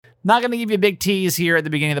Not going to give you a big tease here at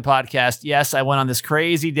the beginning of the podcast. Yes, I went on this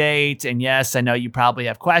crazy date. And yes, I know you probably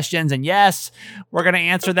have questions. And yes, we're going to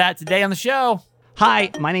answer that today on the show.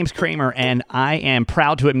 Hi, my name's Kramer, and I am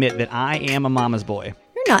proud to admit that I am a mama's boy.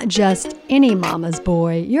 You're not just any mama's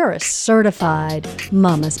boy. You're a certified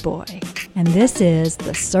mama's boy. And this is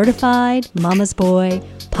the Certified Mama's Boy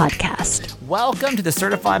Podcast. Welcome to the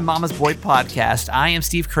Certified Mama's Boy Podcast. I am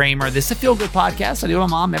Steve Kramer. This is a feel-good podcast I do with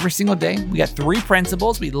my mom every single day. We got 3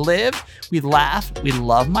 principles. We live, we laugh, we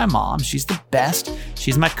love my mom. She's the best.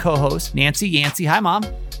 She's my co-host, Nancy Yancey. Hi, Mom.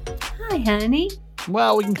 Hi, honey.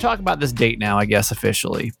 Well, we can talk about this date now, I guess,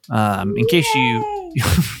 officially. In case you...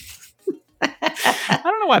 I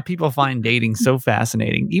don't know why people find dating so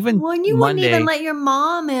fascinating. Even well, you Monday, wouldn't even let your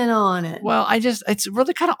mom in on it. Well, it's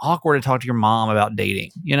really kind of awkward to talk to your mom about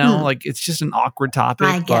dating, like it's just an awkward topic.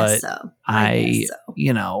 I guess so. I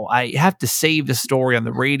have to save the story on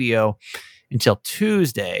the radio until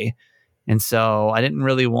Tuesday. And so I didn't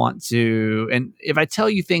really want to. And if I tell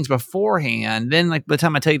you things beforehand, then like by the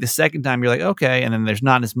time I tell you the second time, you're like, okay. And then there's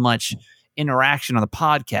not as much interaction on the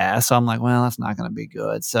podcast. So I'm like, well, that's not going to be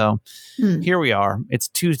good. So here we are. It's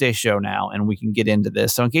Tuesday show now, and we can get into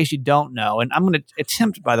this. So in case you don't know, and I'm going to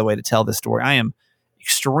attempt, by the way, to tell this story. I am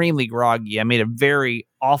extremely groggy. I made a very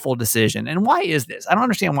awful decision. And why is this? I don't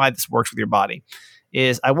understand why this works with your body.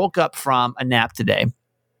 I woke up from a nap today.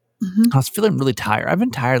 I was feeling really tired. I've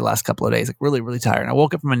been tired the last couple of days, like really, really tired. And I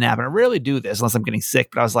woke up from a nap, and I rarely do this unless I'm getting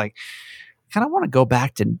sick. But I was like, I kind of want to go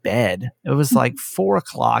back to bed. It was like 4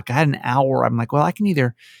 o'clock. I had an hour. I'm like, well, I can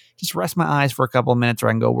either just rest my eyes for a couple of minutes or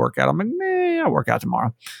I can go work out. I'm like, I'll work out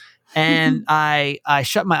tomorrow. And I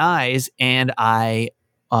shut my eyes, and I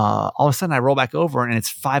all of a sudden I roll back over, and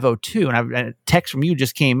it's 5:02, and a text from you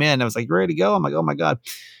just came in. I was like, you ready to go? I'm like, oh my God.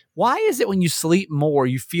 Why is it when you sleep more,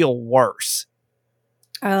 you feel worse?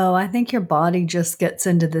 Oh, I think your body just gets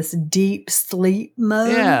into this deep sleep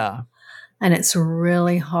mode. Yeah. And it's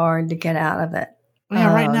really hard to get out of it.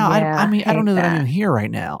 Yeah, right now. I mean, I don't know that I'm even here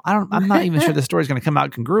right now. I'm not even sure the story's going to come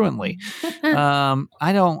out congruently.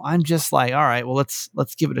 I'm just like, all right, well, let's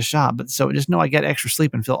give it a shot. But so just know I get extra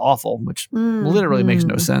sleep and feel awful, which literally makes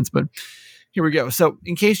no sense. But here we go. So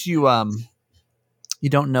in case you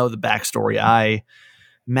don't know the backstory, I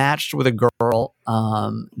matched with a girl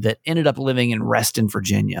that ended up living in Reston,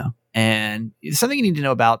 Virginia. And something you need to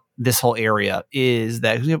know about this whole area is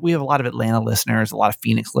that we have a lot of Atlanta listeners, a lot of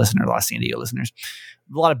Phoenix listeners, a lot of San Diego listeners,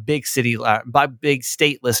 a lot of big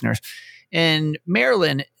state listeners. In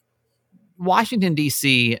Maryland, Washington,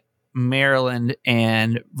 D.C., Maryland,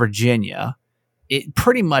 and Virginia, it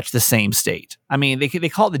pretty much the same state. I mean, they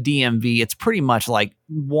call it the DMV. It's pretty much like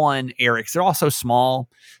one area. They're all so small.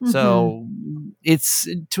 So it's,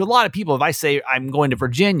 to a lot of people, if I say I'm going to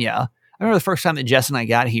Virginia, I remember the first time that Jess and I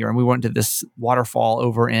got here, and we went to this waterfall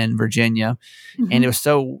over in Virginia, and it was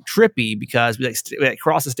so trippy because we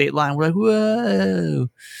crossed the state line. We're like, whoa,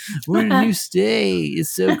 we're in a new state.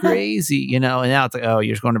 It's so crazy, And now it's like, oh,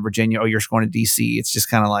 you're just going to Virginia. Oh, you're just going to DC. It's just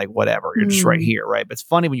kind of like, whatever. You're just right here, right? But it's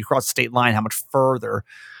funny when you cross the state line how much further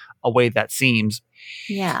away that seems.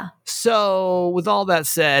 Yeah. So with all that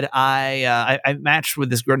said, I matched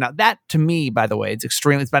with this girl. Now that to me, by the way, it's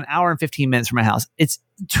about an hour and 15 minutes from my house. It's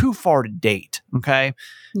too far to date. Okay.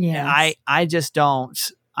 Yeah. I just don't,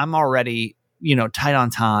 I'm already, tight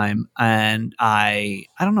on time, and I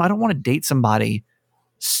don't know. I don't want to date somebody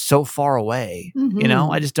so far away.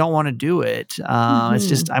 I just don't want to do it. It's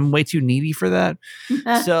just, I'm way too needy for that.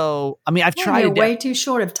 So, I mean, I've tried. You're way too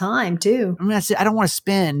short of time too. I mean, that's it. I don't want to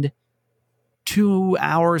spend 2.5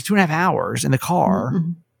 hours in the car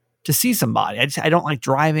to see somebody. I don't like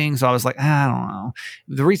driving. So I was like, I don't know.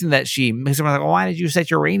 The reason that because I was like, well, why did you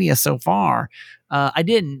set your radius so far? I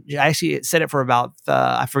didn't. I actually set it for about,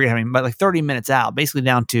 I forget how many, but like 30 minutes out, basically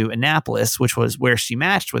down to Annapolis, which was where she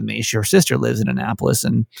matched with me. Her sister lives in Annapolis.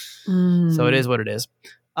 And so it is what it is.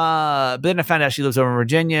 But then I found out she lives over in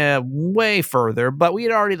Virginia, way further, but we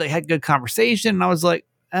had already had good conversation. And I was like,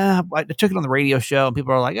 I took it on the radio show, and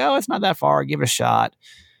people are like, oh, it's not that far. Give it a shot.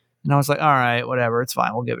 And I was like, all right, whatever. It's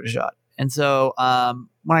fine. We'll give it a shot. And so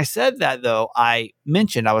when I said that, though, I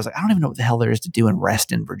was like, I don't even know what the hell there is to do in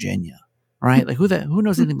Reston, Virginia. Right? Like, who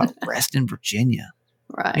knows anything about Reston, Virginia?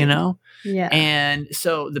 Right. Yeah. And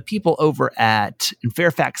so the people over in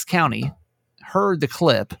Fairfax County heard the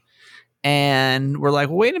clip and were like,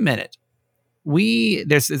 well, wait a minute.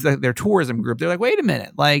 There's their tourism group. They're like, wait a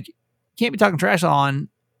minute. Like, you can't be talking trash on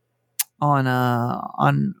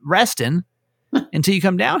Reston until you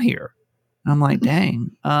come down here. And I'm like,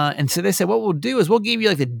 dang. And so they said, what we'll do is we'll give you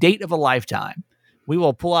like the date of a lifetime. We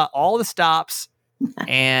will pull out all the stops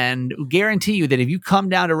and guarantee you that if you come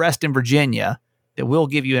down to Reston, Virginia, that will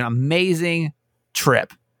give you an amazing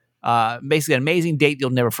trip. Basically an amazing date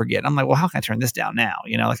you'll never forget. I'm like, well, how can I turn this down now?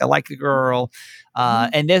 Like I like the girl.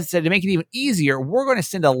 And then said to make it even easier, we're going to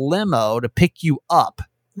send a limo to pick you up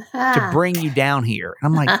to bring you down here. And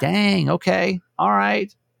I'm like, dang, okay. All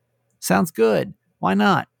right. Sounds good. Why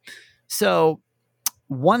not? So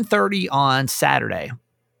 1:30 on Saturday.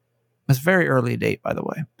 It's a very early date, by the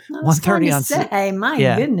way. 1:30 on Saturday. My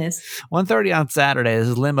goodness. 1:30 on Saturday.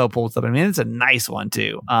 This limo pulls up. I mean, it's a nice one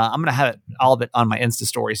too. I'm gonna have all of it on my Insta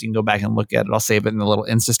story, so you can go back and look at it. I'll save it in the little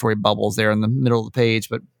Insta story bubbles there in the middle of the page.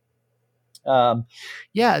 But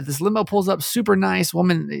this limo pulls up. Super nice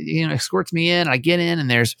woman, escorts me in. I get in,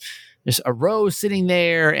 and there's a rose sitting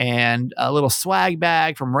there, and a little swag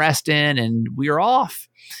bag from Reston, and we are off.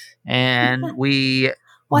 And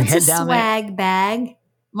What's head a down swag there. bag?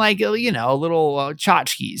 Like, a little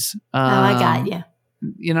tchotchkes. I got you.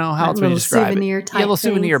 How else would you describe souvenir it? Type little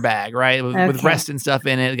things. Souvenir bag, right? With Reston stuff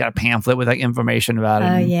in it. It got a pamphlet with like information about it.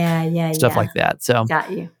 Oh, yeah. Stuff like that. So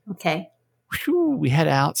got you. Okay. We head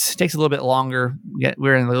out. It takes a little bit longer.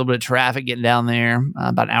 We're in a little bit of traffic getting down there.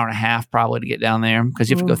 About an hour and a half probably to get down there because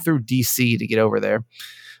you have to go through DC to get over there.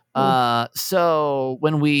 So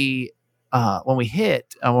when we get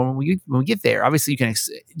there, obviously you can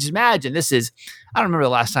just imagine this is, I don't remember the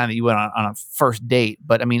last time that you went on a first date,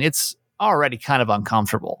 but I mean, it's already kind of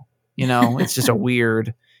uncomfortable. It's just a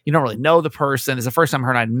weird, you don't really know the person. It's the first time her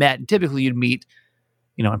and I'd met. And typically you'd meet,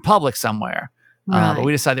 in public somewhere. Right. But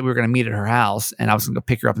we decided that we were going to meet at her house and I was going to go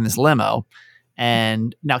pick her up in this limo.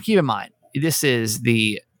 And now keep in mind, this is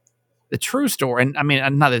the true story. And I mean,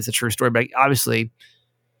 not that it's a true story, but obviously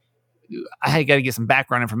I got to get some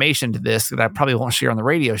background information to this that I probably won't share on the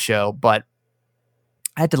radio show, but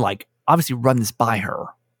I had to obviously run this by her.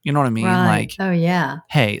 You know what I mean? Right. Oh yeah.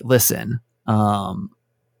 Hey, listen,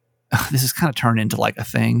 this is kind of turned into like a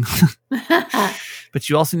thing, but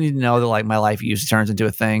you also need to know that my life usually turns into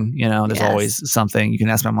a thing. There's always something. You can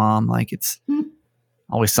ask my mom, it's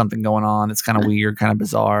always something going on. That's kind of weird, kind of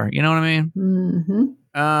bizarre. You know what I mean?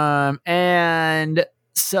 Mm-hmm. And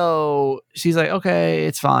so she's like, okay,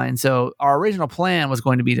 it's fine. So our original plan was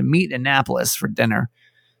going to be to meet in Annapolis for dinner.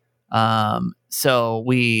 So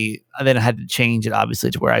then I had to change it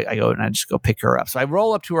obviously to where I go and I just go pick her up. So I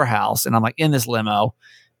roll up to her house and I'm like in this limo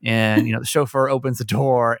and, the chauffeur opens the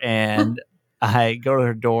door and I go to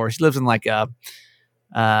her door. She lives in I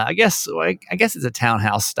guess it's a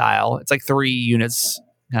townhouse style. It's like 3 units,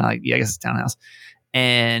 kind of I guess it's a townhouse.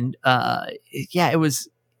 And, it was,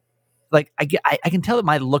 I can tell that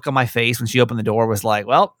my look on my face when she opened the door was like,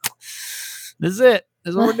 well, this is it.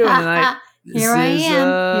 This is what we're doing tonight. Here I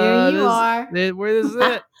am. Here you are. Where this is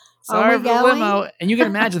it. Sorry for the limo. And you can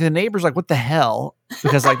imagine the neighbors like, what the hell?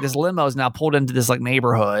 Because this limo is now pulled into this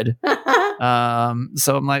neighborhood. So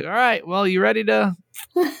I'm like, all right, well, you ready to,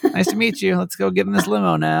 nice to meet you. Let's go get in this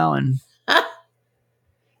limo now and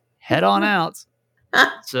head on out.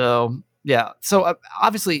 So, yeah. So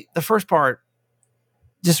obviously the first part,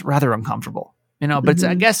 just rather uncomfortable, but it's,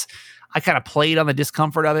 I guess I kind of played on the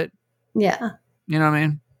discomfort of it. Yeah. You know what I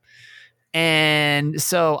mean? And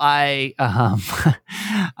so I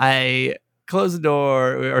closed the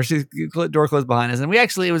door, or door closed behind us. And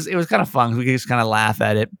it was kind of fun. We could just kind of laugh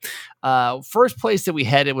at it. First place that we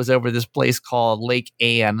headed was over this place called Lake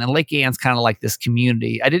Ann. And Lake Ann's kind of like this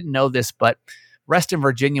community. I didn't know this, but Reston,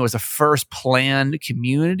 Virginia was the first planned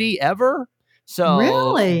community ever. So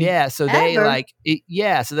really? Yeah. So they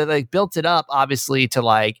so they built it up obviously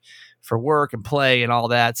to for work and play and all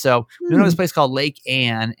that. So we know this place called Lake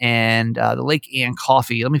Ann and the Lake Ann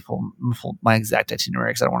Coffee. Let me pull my exact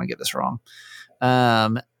itinerary because I don't want to get this wrong.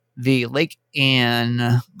 The Lake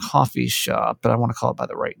Ann Coffee Shop, but I want to call it by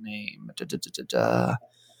the right name.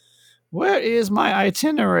 Where is my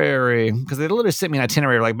itinerary? Because they literally sent me an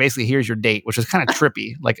itinerary, basically, here's your date, which is kind of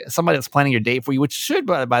trippy. Somebody that's planning your date for you, which should,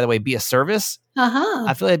 by the way, be a service. Uh-huh.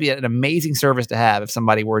 I feel like it'd be an amazing service to have if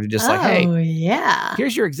somebody were to just hey, yeah,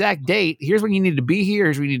 here's your exact date. Here's when you need to be here.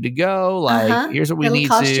 Here's where you need to go. Here's what we need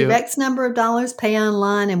to. It'll cost you X number of dollars, pay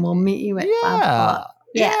online, and we'll meet you at 5:00.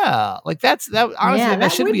 Yeah. Honestly,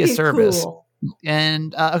 that should be a service. Cool.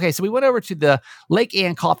 And, okay, so we went over to the Lake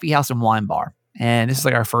Ann Coffee House and Wine Bar. And this is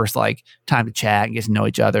our first time to chat and get to know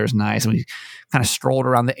each other. It was nice. And we kind of strolled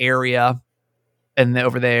around the area and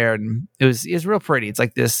over there, and it was real pretty. It's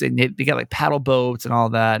like this, and they got paddle boats and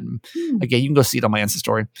all that. And again, you can go see it on my Insta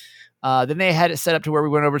story. Then they had it set up to where we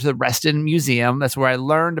went over to the Reston Museum. That's where I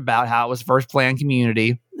learned about how it was first planned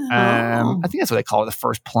community. I think that's what they call it, the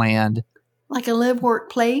first planned. Like a live, work,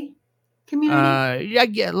 play community?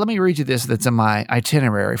 Yeah. Let me read you this that's in my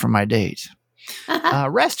itinerary for my date.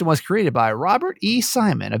 Reston was created by Robert E.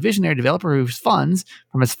 Simon, a visionary developer whose funds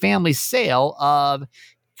from his family's sale of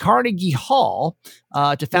Carnegie Hall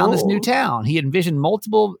to found this new town. He envisioned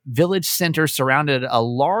multiple village centers surrounding a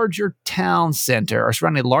larger town center,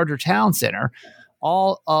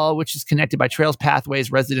 all which is connected by trails,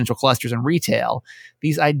 pathways, residential clusters, and retail.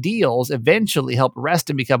 These ideals eventually helped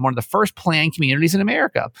Reston become one of the first planned communities in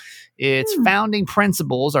America. Its founding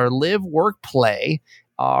principles are live, work, play,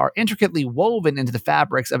 are intricately woven into the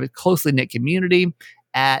fabrics of a closely knit community.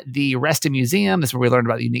 At the Reston Museum, this is where we learned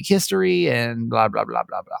about the unique history and blah, blah, blah,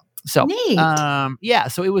 blah, blah. So,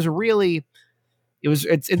 so it was really...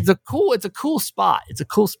 It's a cool spot. It's a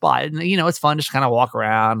cool spot. And, it's fun to just kind of walk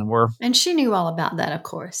around and she knew all about that, of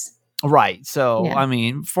course. Right. So, I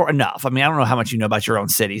mean, for enough. I mean, I don't know how much you know about your own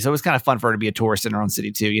city. So it was kind of fun for her to be a tourist in her own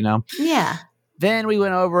city too, Yeah. Then we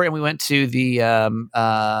went over and we went to the,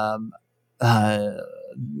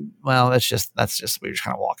 well, that's just, we were just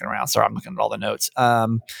kind of walking around. Sorry, I'm looking at all the notes.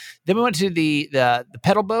 Then we went to the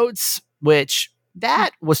pedal boats, which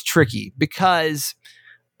that was tricky because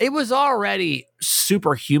it was already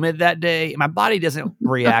super humid that day. My body doesn't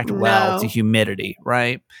react well to humidity,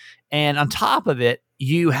 right? And on top of it,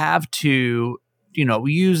 you have to,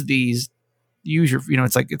 use your,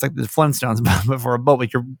 it's like the Flintstones, but for a boat,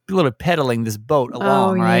 but you're literally pedaling this boat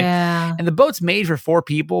along, right? Yeah. And the boat's made for 4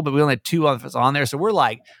 people, but we only had 2 of us on there. So we're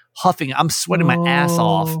like huffing. I'm sweating my ass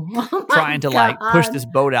off trying to like push this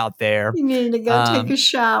boat out there. You needed to go take a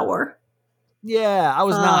shower. Yeah, I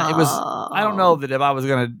was not. It was. I don't know that if I was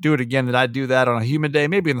going to do it again, that I'd do that on a humid day,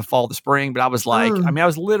 maybe in the fall, the spring. But I was like, I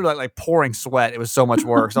was literally like pouring sweat. It was so much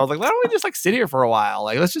work. So I was like, why don't we just like sit here for a while?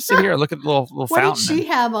 Like, let's just sit here and look at the little fountain. What did she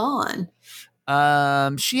have on?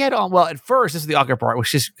 She had on. Well, at first, this is the awkward part,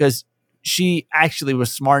 which is because she actually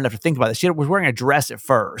was smart enough to think about this. She was wearing a dress at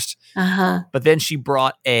first, but then she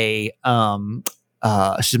brought some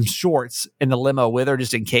shorts in the limo with her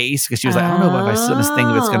just in case, because she was like, I don't know if I still think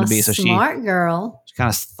of it's going to be. So smart girl. She kind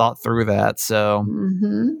of thought through that. So,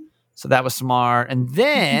 so that was smart. And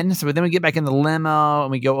then, then we get back in the limo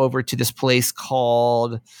and we go over to this place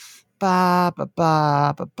called Patty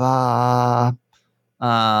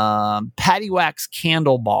Wax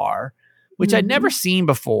Candle Bar, which I'd never seen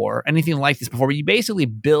before, anything like this before. Where you basically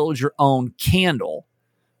build your own candle.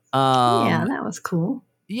 Yeah, that was cool.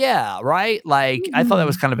 Yeah, right. Like I thought that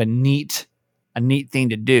was kind of a neat thing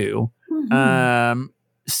to do.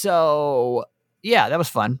 So yeah, that was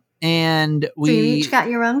fun. And so you each got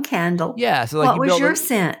your own candle. Yeah. So like, what was your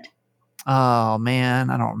scent? Oh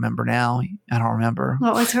man, I don't remember now. I don't remember.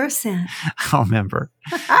 What was her scent? I don't remember.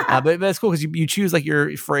 But it's cool because you choose like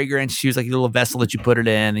your fragrance, choose like your little vessel that you put it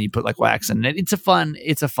in, and you put like wax in it. It's a fun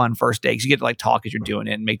first day because you get to like talk as you're doing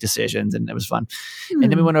it and make decisions, and it was fun. And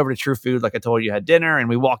then we went over to True Food, like I told you, had dinner, and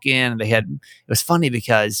we walk in, and it was funny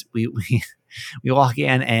because we walk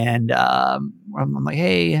in, and I'm like,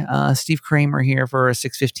 hey, Steve Kramer here for a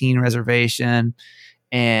 6:15 reservation.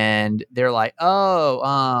 And they're like,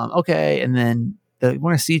 oh, okay. And then they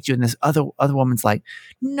want to seat you. And this other woman's like,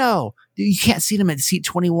 no, you can't seat him at seat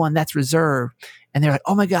 21. That's reserved. And they're like,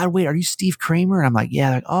 oh my God, wait, are you Steve Kramer? And I'm like, yeah.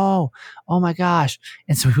 Like, oh my gosh.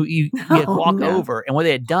 And so you had to walk over. And what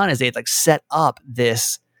they had done is they had like set up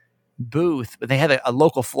this booth, but they had a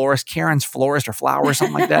local florist, Karen's Florist or Flower or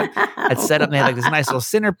something like that, had set up. And they had like this nice little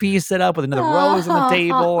centerpiece set up with another rose on the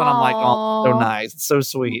table. And I'm like, oh, so nice. It's so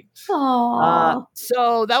sweet.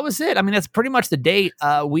 So that was it. I mean, that's pretty much the date.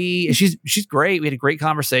 She's great. We had a great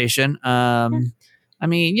conversation. I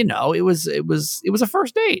mean, it was a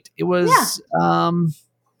first date. It was,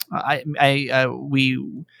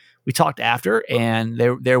 we talked after, and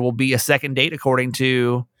there will be a second date according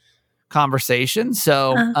to conversation.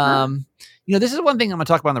 So, this is one thing I'm going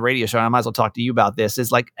to talk about on the radio show. And I might as well talk to you about this.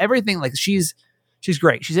 Is like everything. Like she's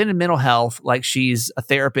great. She's into mental health. Like she's a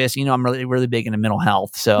therapist. I'm really, really big into mental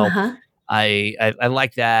health. So I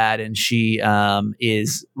like that. And she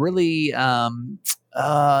is really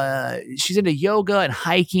she's into yoga and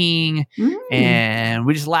hiking, and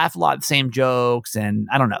we just laugh a lot at the same jokes. And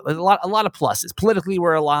I don't know, there's a lot of pluses. Politically,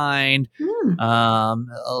 we're aligned.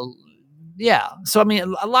 Yeah. So, I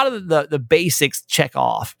mean, a lot of the basics check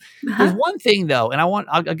off. There's one thing, though, and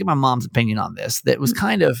I'll get my mom's opinion on this, that was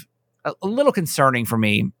kind of a little concerning for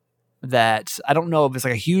me, that I don't know if it's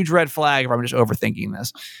like a huge red flag or I'm just overthinking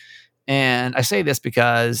this. And I say this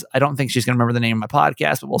because I don't think she's going to remember the name of my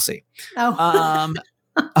podcast, but we'll see.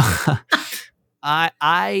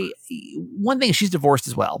 One thing, she's divorced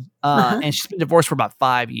as well. And she's been divorced for about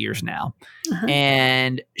 5 years now.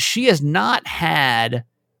 And she has not had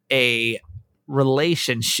a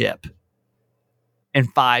relationship in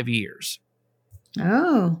 5 years.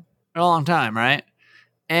 Oh. a long time, right?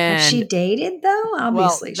 And Has she dated though?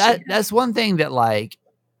 Obviously, that's one thing that like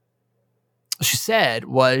she said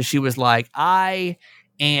was she was like, I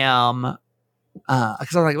am.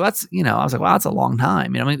 Because I was like, well, that's, I was like, wow, that's a long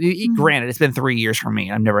time. I mean, granted, it's been 3 years for me.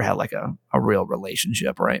 I've never had like a real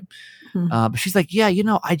relationship, right? But she's like, yeah,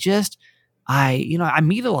 I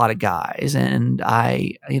meet a lot of guys, and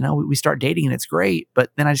we start dating, and it's great, but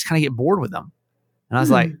then I just kind of get bored with them, and I was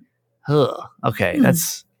like, okay,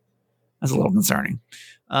 that's a little concerning.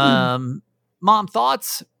 Mom,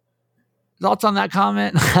 thoughts on that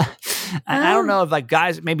comment? I don't know if like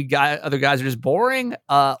other guys are just boring,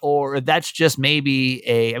 or if that's just maybe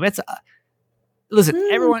listen,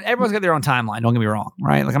 everyone's got their own timeline. Don't get me wrong,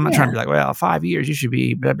 right? Like I'm not trying to be like, well, 5 years, you should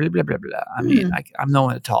be blah, blah, blah, blah, blah. I mean, I'm no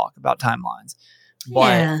one to talk about timelines,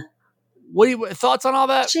 but what thoughts on all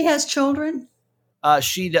that? She has children.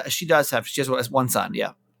 She has one son.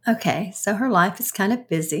 Yeah. Okay. So her life is kind of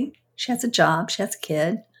busy. She has a job. She has a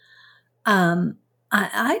kid. I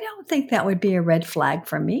don't think that would be a red flag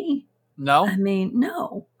for me. No? I mean,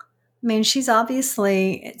 no. I mean, she's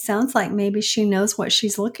obviously, it sounds like maybe she knows what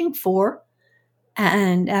she's looking for.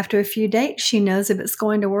 And after a few dates, she knows if it's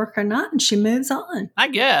going to work or not, and she moves on. I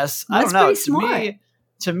guess. That's I don't know. pretty smart.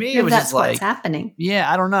 To me, it was just like, that's what's happening.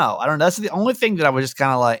 Yeah, I don't know. That's the only thing that I was just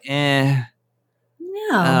kind of like, No.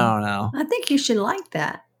 I don't know. I think you should like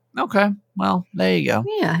that. Okay. Well, there you go.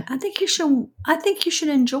 Yeah, I think you should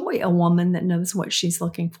enjoy a woman that knows what she's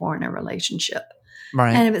looking for in a relationship.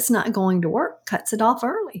 Right. And if it's not going to work, cuts it off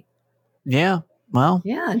early. Yeah. Well.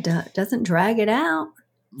 Yeah, doesn't drag it out.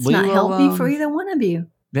 It's not healthy for either one of you.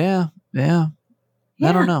 Yeah. I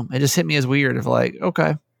don't know. It just hit me as weird of like,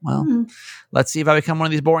 okay, well, let's see if I become one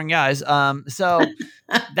of these boring guys. So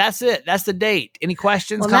that's it. That's the date. Any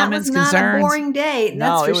questions, comments, concerns? Not a boring date.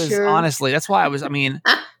 No, that's for sure. Honestly, that's why it was,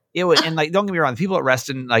 and like, don't get me wrong, the people at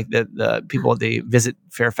Reston, like the people at the Visit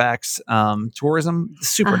Fairfax tourism,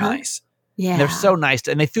 super nice. Yeah. They're so nice.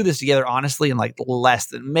 And they threw this together, honestly, in like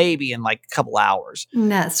maybe in like a couple hours.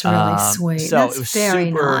 That's really sweet. So that's it was very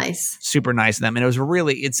nice. Super nice of them. And it was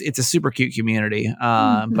really, it's a super cute community.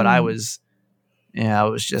 But I was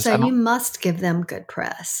just. So you must give them good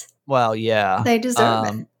press. Well, yeah. They deserve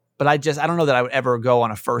it. But I don't know that I would ever go on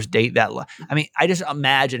a first date I mean, I just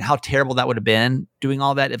imagine how terrible that would have been doing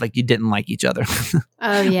all that if like you didn't like each other.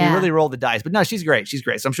 Oh, yeah. We really rolled the dice. But no, she's great. So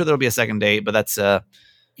I'm sure there'll be a second date, but that's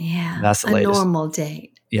that's the latest. A normal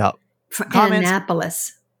date. Yep. From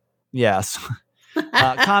Annapolis. Yes.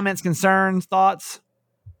 Comments, concerns, thoughts?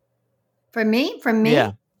 From me?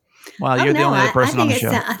 Yeah. Well, you're the only other person on the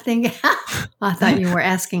show. I thought you were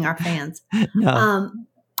asking our fans. No.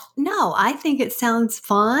 No, I think it sounds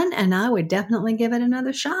fun, and I would definitely give it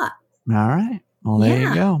another shot. All right. Well, there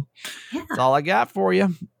you go. Yeah. That's all I got for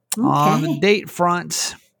you on the date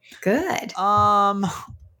front. Good. I'm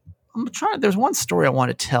trying. There's one story I want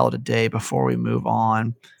to tell today before we move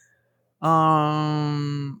on.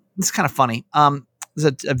 It's kind of funny.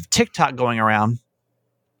 There's a TikTok going around.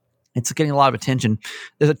 It's getting a lot of attention.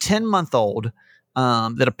 There's a 10-month-old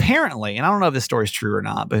that apparently, and I don't know if this story is true or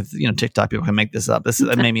not, but if, TikTok people can make this up.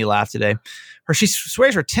 That made me laugh today. She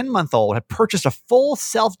swears her 10-month-old had purchased a full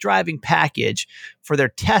self-driving package for their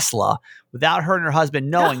Tesla without her and her husband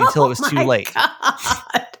knowing until it was too late.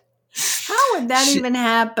 God. How would that even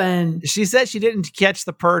happen? She said she didn't catch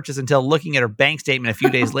the purchase until looking at her bank statement a few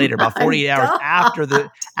days later, about 48 hours after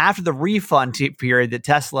the refund period that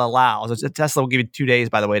Tesla allows. Tesla will give you 2 days,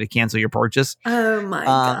 by the way, to cancel your purchase. Oh my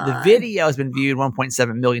God. The video has been viewed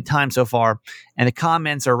 1.7 million times so far, and the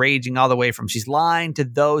comments are raging all the way from she's lying to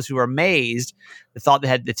those who are amazed that thought they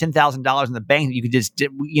had the $10,000 in the bank that you could just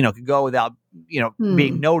could go without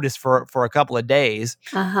being noticed for a couple of days.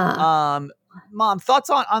 Mom, thoughts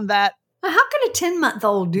on that? How could a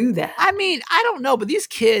 10-month-old do that? I mean, I don't know, but these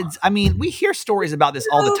kids, we hear stories about this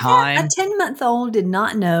all the time. A 10-month-old did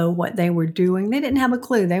not know what they were doing. They didn't have a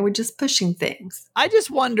clue. They were just pushing things. I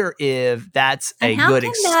just wonder if that's a good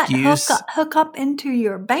excuse. That hook up into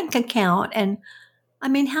your bank account? And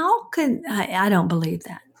how could I don't believe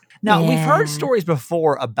that. Now, we've heard stories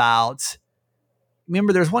before about.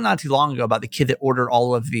 Remember, there's one not too long ago about the kid that ordered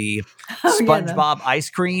all of the SpongeBob ice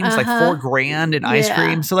creams, like $4,000 in ice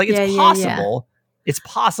cream. So, it's possible. Yeah. It's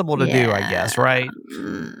possible to do, I guess, right?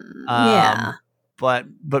 But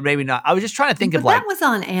maybe not. I was just trying to think of that was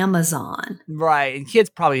on Amazon, right? And kids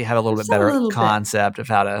probably have a little bit better concept of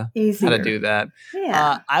how to do that.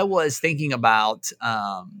 Yeah, I was thinking about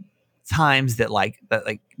times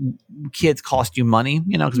that kids cost you money,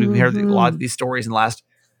 because we've heard a lot of these stories in the last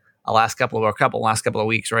couple of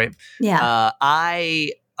weeks, right? Yeah.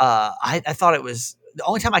 I thought it was the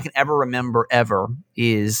only time I can ever remember ever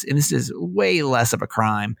is, and this is way less of a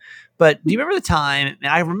crime, but do you remember the time,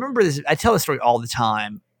 and I remember this, I tell this story all the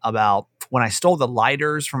time about when I stole the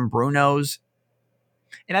lighters from Bruno's.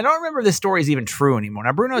 And I don't remember if this story is even true anymore.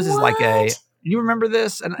 Now, Bruno's is like you remember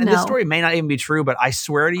this? And this story may not even be true, but I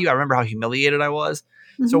swear to you, I remember how humiliated I was.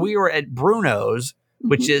 Mm-hmm. So we were at Bruno's,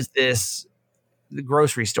 which is the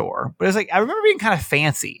grocery store. But it's like, I remember being kind of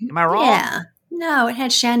fancy. Am I wrong? Yeah. No, it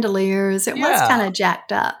had chandeliers. It was kind of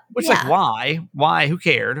jacked up. Which, like, why? Why? Who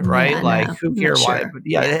cared, right? Yeah, like, no, who cared why? Sure. But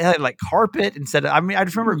it had, like, carpet instead of, I mean, I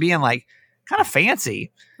just remember being, like, kind of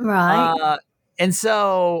fancy. Right. And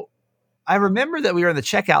so I remember that we were in the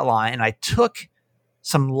checkout line, and I took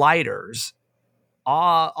some lighters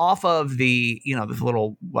off of the, this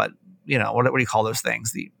little, what do you call those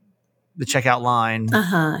things? The checkout line.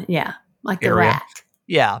 Yeah. Like the area. rack.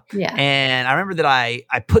 Yeah. Yeah. And I remember that I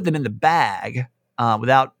put them in the bag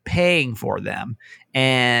without paying for them.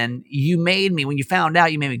 And you made me, when you found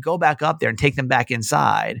out, you made me go back up there and take them back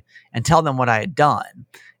inside and tell them what I had done.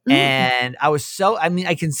 Mm. And I was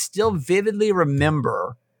I can still vividly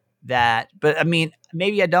remember that, but I mean,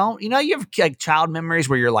 maybe I don't. You have like child memories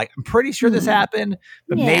where you're like, I'm pretty sure this happened,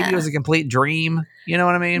 but maybe it was a complete dream. You know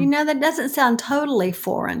what I mean? That doesn't sound totally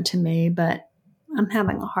foreign to me, but I'm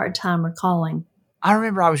having a hard time recalling. I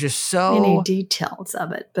remember I was just any details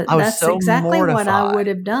of it, but that's exactly mortified. What I would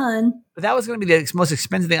have done. But that was going to be the most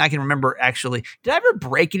expensive thing I can remember. Actually, did I ever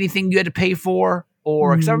break anything you had to pay for?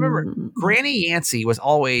 Or because I remember Granny Yancey was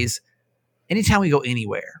always, anytime we go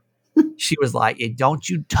anywhere, she was like, "Don't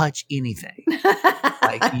you touch anything.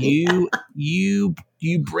 Like you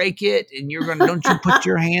break it, and don't you put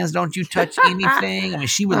your hands, don't you touch anything." I mean,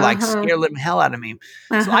 she would like scare the hell out of me.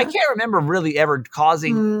 So I can't remember really ever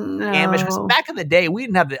causing damage. Because back in the day, we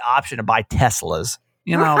didn't have the option to buy Teslas.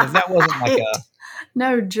 That wasn't like a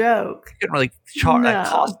no joke. Couldn't really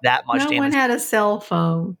cost that much damage. No one had a cell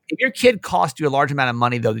phone. If your kid cost you a large amount of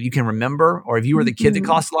money, though, that you can remember, or if you were the kid that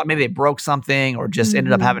cost a lot, maybe they broke something or just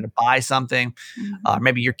ended up having to buy something.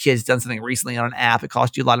 Maybe your kid's done something recently on an app that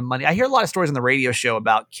cost you a lot of money. I hear a lot of stories on the radio show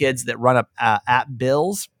about kids that run up app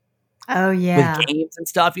bills. Oh, yeah. With games and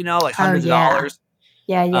stuff, like hundreds of dollars.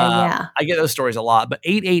 Yeah. I get those stories a lot. But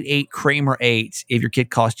 888-Kramer-8, if your kid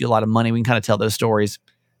cost you a lot of money, we can kind of tell those stories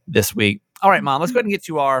this week. All right, Mom, let's go ahead and get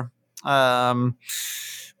to our,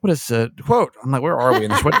 what is the quote? I'm like, where are we in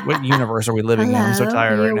this? What universe are we living in? I'm so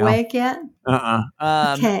tired right now. Are you awake yet?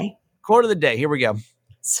 Okay. Quote of the day. Here we go.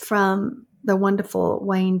 It's from the wonderful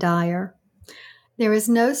Wayne Dyer. There is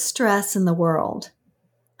no stress in the world,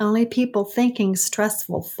 only people thinking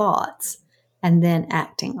stressful thoughts and then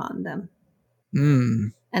acting on them.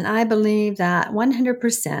 And I believe that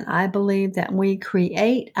 100%, I believe that we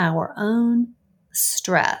create our own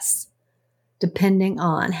stress depending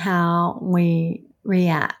on how we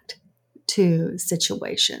react to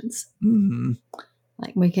situations.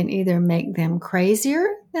 Like we can either make them crazier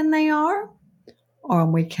than they are, or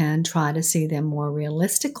we can try to see them more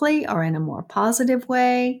realistically or in a more positive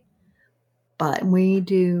way. But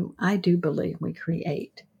I do believe we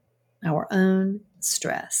create our own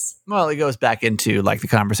stress. Well, it goes back into like the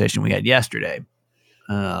conversation we had yesterday.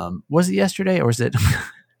 Was it yesterday or was it...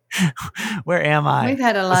 Where am I? We've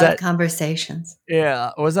had a lot of conversations.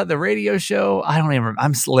 Yeah. Was that the radio show? I don't even remember.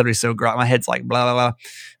 I'm literally so groggy. My head's like blah, blah,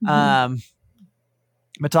 blah.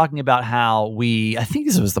 But talking about how I think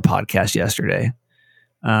this was the podcast yesterday,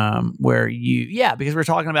 where because we're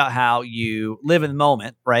talking about how you live in the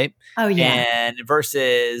moment, right? Oh, yeah. And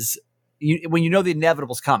versus when the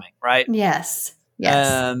inevitable's coming, right? Yes.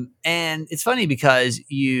 And it's funny because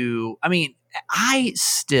I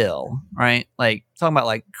still, right, like talking about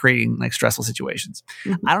like creating like stressful situations.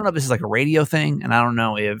 I don't know if this is like a radio thing, and I don't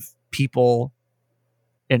know if people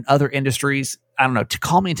in other industries, I don't know, to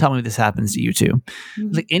call me and tell me this happens to you too.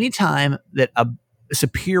 Like anytime that a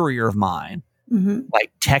superior of mine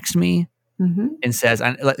like texts me and says,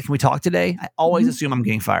 "Can we talk today?" I always assume I'm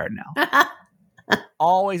getting fired now.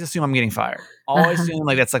 Always assume I'm getting fired. Always assume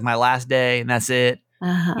like that's like my last day and that's it.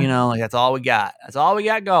 Like that's all we got. That's all we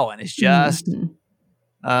got going. It's just.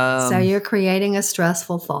 So you're creating a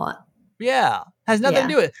stressful thought. Yeah. Has nothing to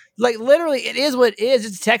do with it. Like literally it is what it is.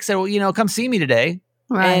 It's a text that, come see me today.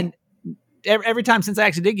 Right. And every time since I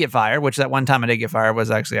actually did get fired, which that one time I did get fired was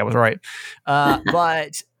actually, I was right.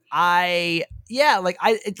 But the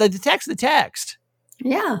text.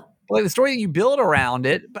 Yeah. Like the story that you build around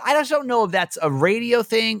it. But I just don't know if that's a radio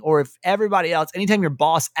thing or if everybody else, anytime your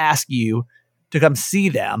boss asks you to come see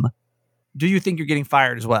them, do you think you're getting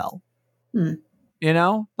fired as well? You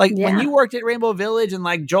know, like when you worked at Rainbow Village and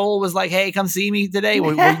like Joel was like, "Hey, come see me today."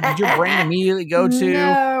 Did your brain immediately go to?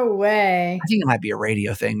 No way. I think it might be a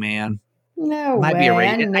radio thing, man. No way.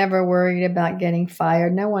 I never worried about getting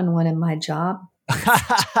fired. No one wanted my job.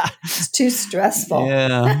 It's too stressful.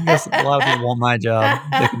 Yeah, I guess a lot of people want my job.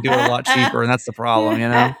 They can do it a lot cheaper, and that's the problem, you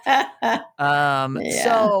know.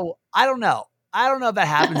 So I don't know. I don't know if that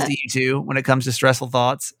happens to you too when it comes to stressful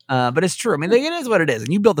thoughts, but it's true. I mean, like, it is what it is,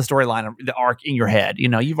 and you built the storyline, the arc in your head. You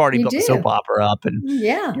know, you've already built the soap opera up, and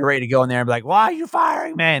you're ready to go in there and be like, "Why are you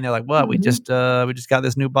firing me?" And they're like, "What? We just got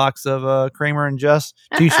this new box of Kramer and Just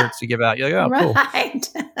T-shirts to give out." You're like, "Oh, cool."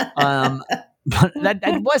 But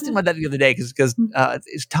I was thinking about that the other day because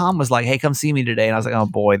Tom was like, "Hey, come see me today," and I was like, "Oh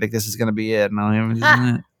boy, I think this is going to be it." And we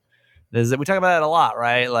talk about that a lot,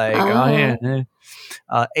 right? Like,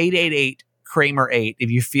 888. Kramer 8. If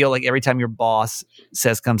you feel like every time your boss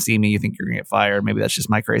says come see me, you think you're gonna get fired, maybe that's just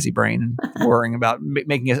my crazy brain worrying about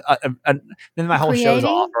making it. Then my whole show's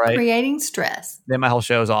off, right? Creating stress. Then my whole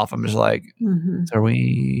show's off. I'm just like, so are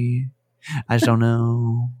we? I just don't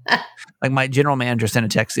know. Like my general manager sent a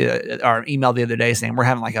text or email the other day saying we're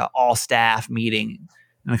having like an all staff meeting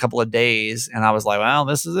in a couple of days, and I was like, well,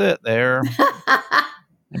 this is it. They're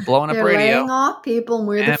blowing up radio. Laying off people, and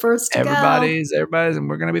we're the first to everybody's, and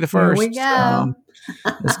we're going to be the first. Here we go.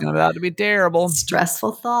 So, it's going to be terrible.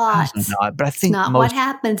 Stressful thoughts. But I think it's not what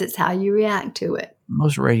happens; it's how you react to it.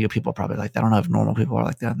 Most radio people are probably like that. I don't know if normal people are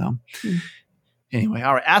like that though. Anyway,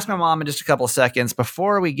 all right. Ask my mom in just a couple of seconds.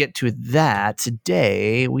 Before we get to that,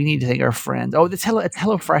 today we need to thank our friends. Oh, it's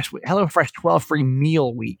HelloFresh. HelloFresh 12 free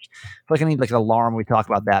meal week. I feel like I need like an alarm when we talk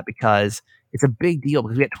about that because it's a big deal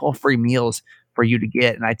because we get 12 free meals for you to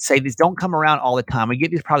get. And I'd say these don't come around all the time. We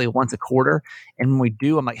get these probably once a quarter. And when we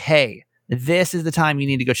do, I'm like, hey, this is the time you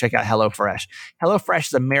need to go check out HelloFresh. HelloFresh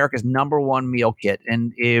is America's #1 meal kit.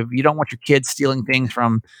 And if you don't want your kids stealing things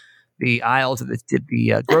from the aisles at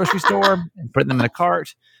the grocery store and putting them in a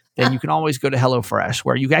cart, then you can always go to HelloFresh,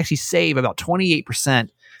 where you can actually save about 28%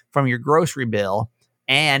 from your grocery bill.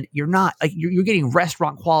 And you're not like you're getting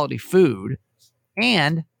restaurant quality food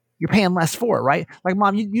and you're paying less for it, right? Like,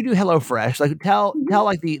 Mom, you do HelloFresh. Like, tell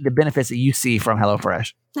like the benefits that you see from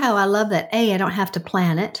HelloFresh. Oh, I love that. A, I don't have to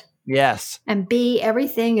plan it. Yes. And B,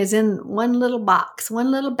 everything is in one little box, one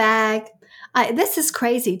little bag. This is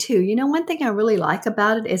crazy too. You know, one thing I really like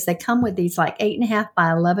about it is they come with these like 8.5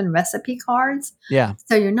 by 11 recipe cards. Yeah.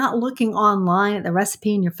 So you're not looking online at the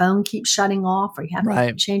recipe and your phone keeps shutting off, or you have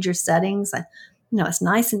to change your settings. It's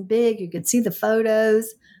nice and big. You can see the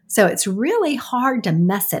photos. So it's really hard to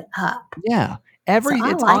mess it up. Yeah.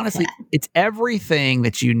 It's everything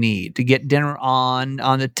that you need to get dinner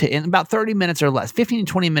in about 30 minutes or less, 15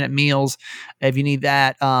 to 20 minute meals if you need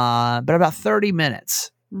that, but about 30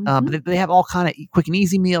 minutes. But they have all kind of quick and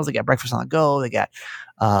easy meals. They got breakfast on the go. They got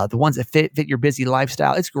the ones that fit your busy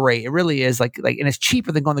lifestyle. It's great. It really is like, and it's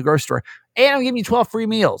cheaper than going to the grocery store. And I'm giving you 12 free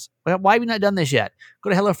meals. Why have you not done this yet? Go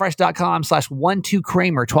to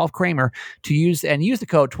HelloFresh.com/12Kramer, 12 Kramer use the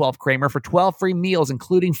code 12 Kramer for 12 free meals,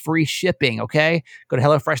 including free shipping. Okay. Go to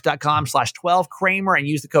HelloFresh.com/12 Kramer and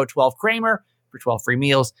use the code 12 Kramer for 12 free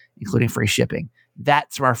meals, including free shipping.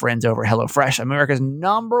 That's from our friends over at HelloFresh, America's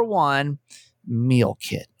 #1 meal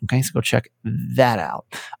kit. Okay, so go check that out.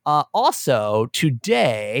 Also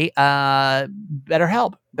today,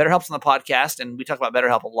 BetterHelp. BetterHelp's on the podcast, and we talk about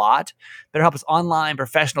BetterHelp a lot. BetterHelp is online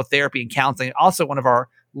professional therapy and counseling. Also one of our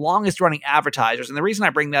longest running advertisers. And the reason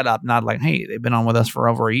I bring that up, not like, hey, they've been on with us for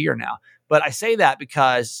over a year now, but I say that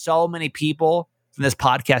because so many people from this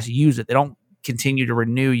podcast use it. They don't continue to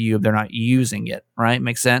renew you if they're not using it, right?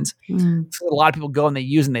 Makes sense. So a lot of people go and they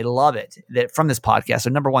use and they love it from this podcast.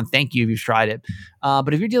 So #1, thank you if you've tried it.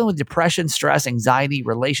 But if you're dealing with depression, stress, anxiety,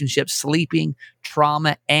 relationships, sleeping,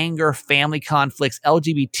 trauma, anger, family conflicts,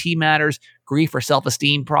 LGBT matters, grief or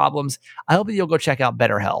self-esteem problems, I hope that you'll go check out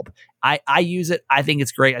BetterHelp. I use it. I think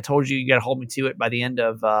it's great. I told you got to hold me to it by the end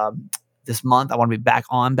of this month. I want to be back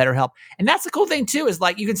on BetterHelp. And that's the cool thing too, is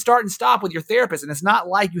like you can start and stop with your therapist. And it's not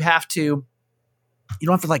like you don't have to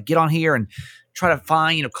like get on here and try to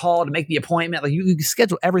find, call to make the appointment. Like you can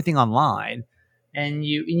schedule everything online and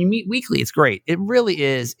you meet weekly. It's great. It really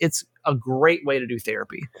is. It's a great way to do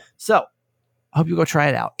therapy. So I hope you go try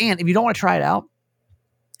it out. And if you don't want to try it out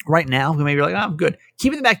right now, who maybe you're like, oh, I'm good.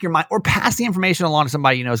 Keep it in the back of your mind or pass the information along to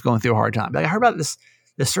somebody is going through a hard time. Like I heard about this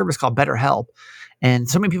service called BetterHelp. And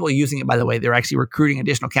so many people are using it, by the way. They're actually recruiting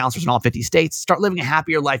additional counselors in all 50 states. Start living a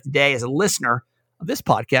happier life today. As a listener of this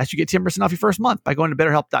podcast, you get 10% off your first month by going to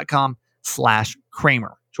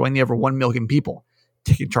BetterHelp.com/Kramer. Join the over 1 million people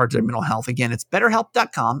taking charge of their mental health. Again, it's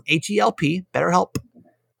BetterHelp.com, HELP,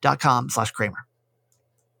 BetterHelp.com/Kramer.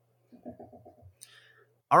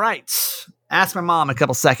 All right. Ask My Mom in a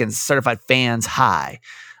couple seconds. Certified fans, hi.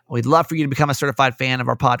 We'd love for you to become a certified fan of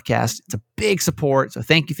our podcast. It's a big support. So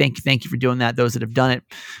thank you for doing that. Those that have done it,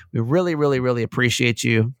 we really, really, really appreciate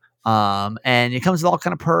you. And it comes with all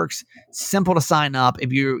kind of perks. Simple to sign up.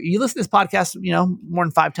 If you listen to this podcast, more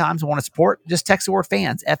than 5 times and want to support, just text the word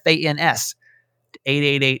fans, FANS,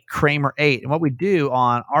 888 Kramer 8. And what we do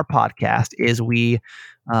on our podcast is we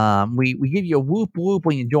give you a whoop whoop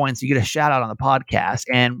when you join, so you get a shout out on the podcast.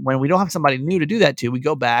 And when we don't have somebody new to do that to, we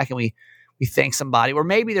go back and we thank somebody, or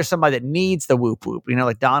maybe there's somebody that needs the whoop whoop,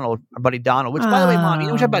 like Donald, our buddy Donald, which by the way, Mom, we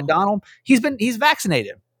talk about Donald. He's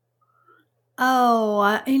vaccinated. Oh,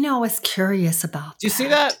 I was curious about that. Do you see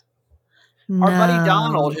that? No. Our buddy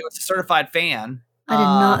Donald, who is a certified fan. I did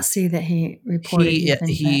not see that he reported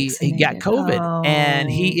he got COVID and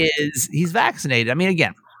he's vaccinated. I mean,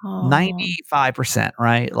 again, 95%,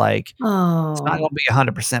 right? Like it's not going to be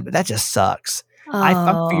 100%, but that just sucks.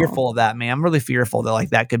 I'm fearful of that, man. I'm really fearful that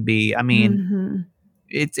that could be, I mean,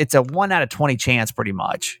 it's a 1 out of 20 chance pretty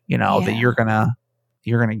much, that you're going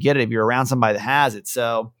to get it if you're around somebody that has it.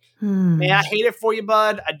 So, man, I hate it for you,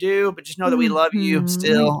 bud. I do, but just know that we love you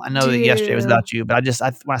still. I know that yesterday was about you, but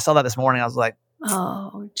when I saw that this morning, I was like,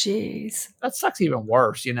 oh, geez. That sucks even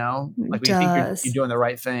worse, Like when you think you're doing the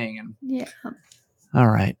right thing. And yeah. All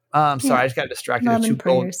right. Sorry, I just got distracted.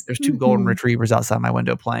 There's two golden retrievers outside my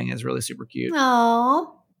window playing. It's really super cute.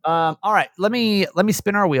 Oh. All right. Let me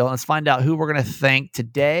spin our wheel. Let's find out who we're going to thank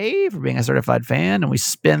today for being a certified fan. And we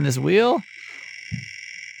spin this wheel.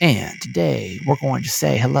 And today we're going to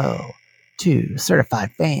say hello to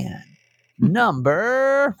certified fan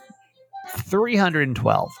number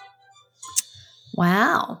 312.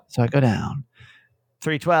 Wow. So I go down.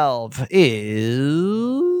 312 is...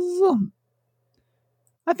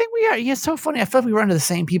 I think we are. Yeah, it's so funny. I feel like we run into the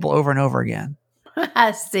same people over and over again.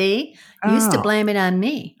 I see. You used to blame it on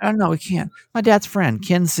me. I don't know. We can't. My dad's friend,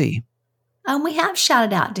 Ken C. We have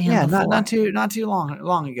shouted out to him before. not too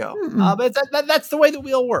long ago. But that's the way the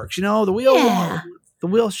wheel works. The wheel. Yeah. The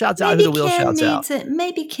wheel shouts out who the wheel shouts out.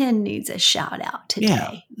 Maybe Ken needs a shout out today.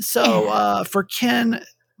 Yeah. So for Ken,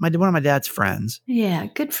 one of my dad's friends. Yeah,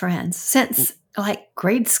 good friends since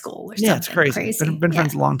grade school or something. Yeah, it's crazy. Been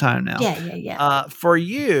friends a long time now. Yeah. For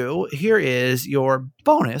you, here is your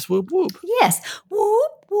bonus. Whoop whoop. Yes,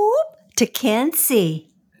 whoop whoop to Ken C.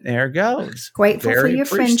 There it goes. Grateful for your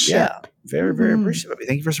friendship. Yeah, very, very appreciative of you.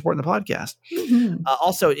 Thank you for supporting the podcast.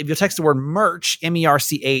 Also, if you'll text the word merch, MERCH,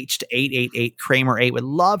 to 888 Kramer 8, would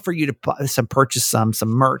love for you to purchase some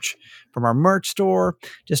merch from our merch store,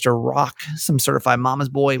 just to rock some certified mama's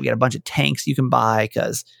boy. We got a bunch of tanks you can buy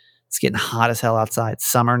because it's getting hot as hell outside. It's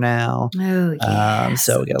summer now. Oh, yes.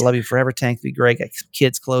 So we got a Love You Forever tank. It'd be great. Got some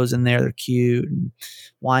kids' clothes in there. They're cute. And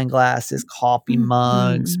wine glasses, coffee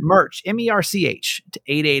mugs, merch, MERCH to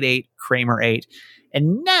 888 Kramer 8.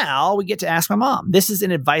 And now we get to Ask My Mom. This is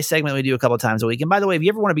an advice segment we do a couple of times a week. And by the way, if you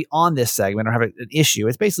ever want to be on this segment or have an issue,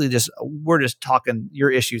 it's basically we're just talking your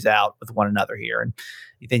issues out with one another here. And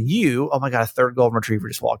then oh my God, a third golden retriever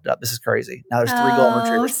just walked up. This is crazy. Now there's 3 golden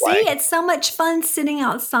retrievers playing. See, it's so much fun sitting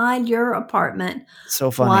outside your apartment.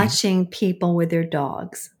 So funny. Watching people with their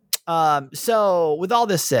dogs. So with all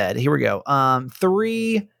this said, here we go.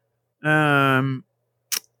 3,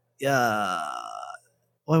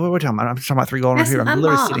 what are we talking about? I'm talking about 3 golden retrievers. I'm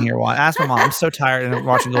literally sitting here watching. Ask My Mom. I'm so tired of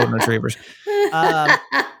watching golden retrievers. Ask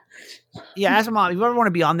My Mom. If you ever want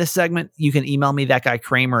to be on this segment, you can email me,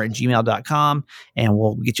 thatguykramer@gmail.com, and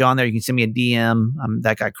we'll get you on there. You can send me a DM. I'm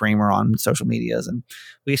That Guy Kramer on social medias, and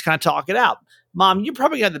we just kind of talk it out. Mom, you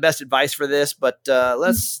probably got the best advice for this, but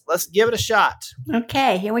let's give it a shot.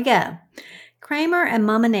 Okay, here we go. Kramer and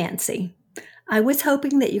Mama Nancy. I was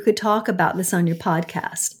hoping that you could talk about this on your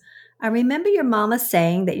podcast. I remember your mama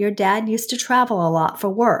saying that your dad used to travel a lot for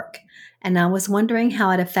work, and I was wondering how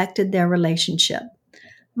it affected their relationship.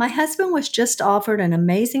 My husband was just offered an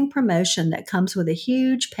amazing promotion that comes with a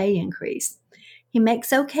huge pay increase. He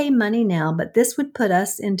makes okay money now, but this would put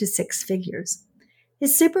us into 6 figures.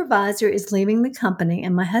 His supervisor is leaving the company,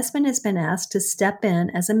 and my husband has been asked to step in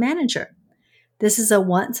as a manager. This is a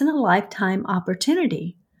once-in-a-lifetime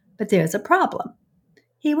opportunity, but there's a problem.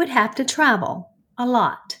 He would have to travel a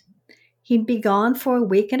lot. He'd be gone for a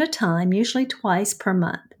week at a time, usually twice per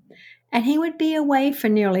month, and he would be away for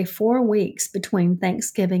nearly 4 weeks between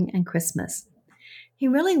Thanksgiving and Christmas. He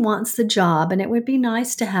really wants the job, and it would be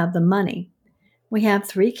nice to have the money. We have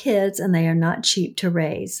 3 kids, and they are not cheap to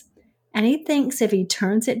raise, and he thinks if he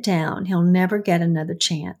turns it down, he'll never get another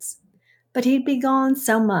chance. But he'd be gone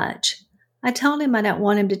so much. I told him I don't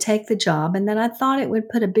want him to take the job and that I thought it would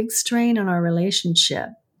put a big strain on our relationship.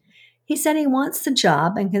 He said he wants the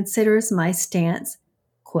job and considers my stance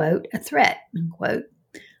quote, a threat, unquote.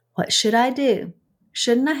 What should I do?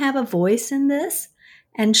 Shouldn't I have a voice in this?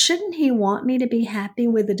 And shouldn't he want me to be happy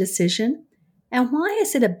with the decision? And why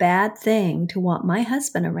is it a bad thing to want my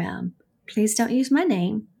husband around? Please don't use my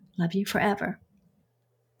name. Love you forever.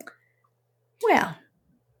 Well,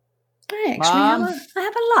 I actually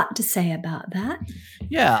have a lot to say about that.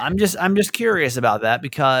 Yeah, I'm just curious about that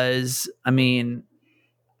because I mean,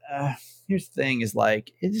 here's the thing: is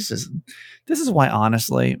like this is why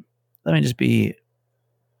honestly, let me just be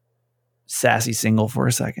sassy single for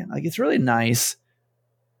a second. Like it's really nice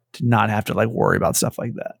to not have to like worry about stuff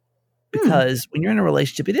like that. Because when you're in a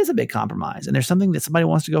relationship, it is a big compromise. And there's something that somebody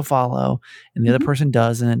wants to go follow and the other person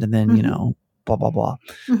doesn't. And then, blah, blah, blah.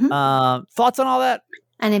 Thoughts on all that?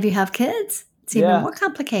 And if you have kids, it's even more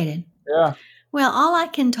complicated. Yeah. Well, all I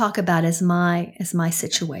can talk about is my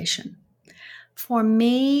situation. For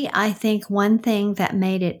me, I think one thing that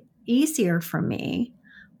made it easier for me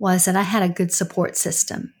was that I had a good support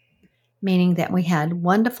system, meaning that we had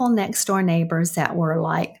wonderful next door neighbors that were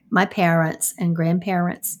like my parents and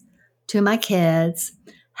grandparents to my kids,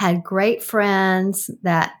 had great friends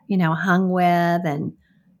that, hung with and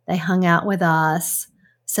they hung out with us.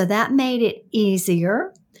 So that made it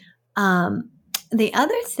easier. The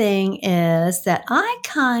other thing is that I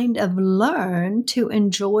kind of learned to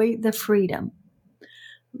enjoy the freedom.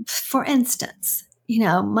 For instance,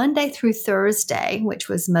 Monday through Thursday, which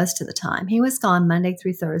was most of the time, he was gone Monday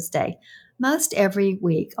through Thursday, most every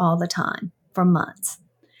week, all the time for months.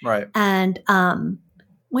 Right. And,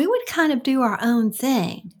 we would kind of do our own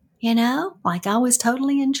thing, like I was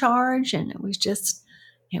totally in charge and it was just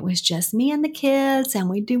me and the kids and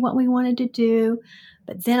we do what we wanted to do.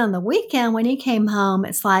 But then on the weekend, when he came home,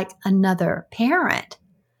 it's like another parent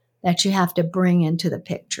that you have to bring into the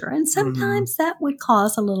picture. And sometimes that would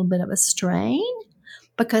cause a little bit of a strain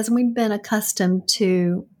because we'd been accustomed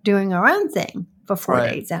to doing our own thing for 4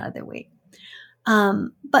 days out of the week.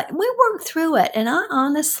 But we worked through it. And I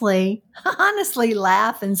honestly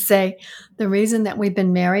laugh and say the reason that we've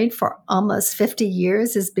been married for almost 50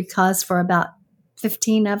 years is because for about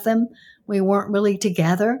 15 of them, we weren't really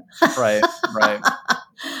together. Right.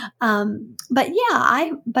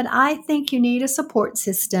 But I think you need a support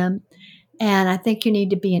system. And I think you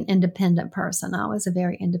need to be an independent person. I was a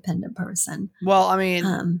very independent person. Well, I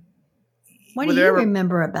mean, what do you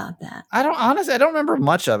remember about that? I don't remember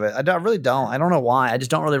much of it. I really don't. I don't know why. I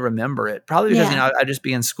just don't really remember it. Probably because, I'd just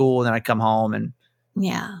be in school and then I'd come home and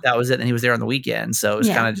that was it. And he was there on the weekend. So it was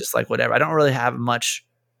kind of just like whatever. I don't really have much.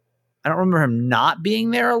 I don't remember him not being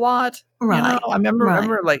there a lot. Right. I remember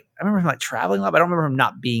him like traveling a lot, but I don't remember him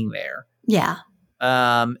not being there. Yeah.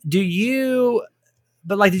 Did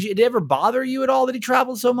it ever bother you at all that he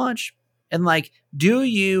traveled so much? And like, do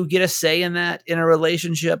you get a say in that in a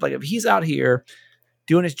relationship? Like if he's out here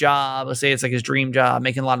doing his job, let's say it's like his dream job,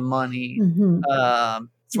 making a lot of money,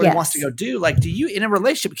 it's what he wants to go do. Like, do you in a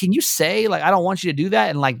relationship, can you say like, I don't want you to do that?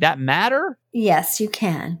 And like that matter? Yes, you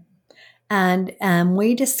can. And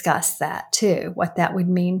we discussed that too, what that would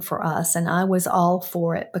mean for us. And I was all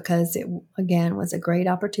for it because it, again, was a great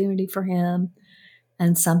opportunity for him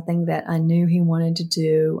and something that I knew he wanted to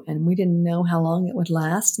do. And we didn't know how long it would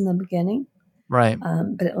last in the beginning. Right.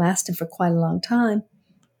 But it lasted for quite a long time.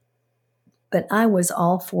 But I was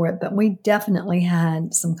all for it. But we definitely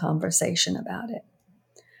had some conversation about it.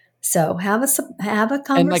 So have a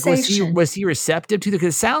conversation. And like, was he receptive to that?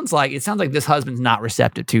 Because it sounds like this husband's not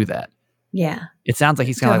receptive to that. Yeah. It sounds like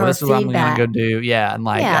he's kind of like, this is what I'm going to go do. Yeah. And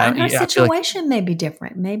like, and her situation may be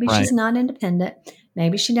different. Maybe she's not independent.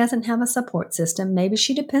 Maybe she doesn't have a support system. Maybe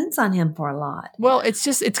she depends on him for a lot. Well, it's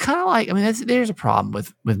kind of like, I mean, there's a problem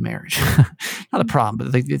with marriage. Not a problem,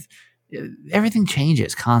 but like everything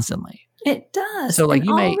changes constantly. It does. So like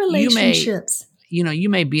you may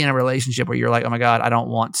be in a relationship where you're like, oh my God, I don't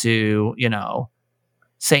want to,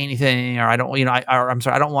 say anything, or I don't, I'm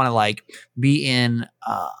sorry, I don't want to like be in,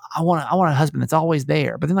 I want a husband that's always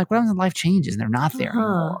there. But then like what happens when life changes and they're not there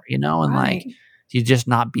anymore, and like, you just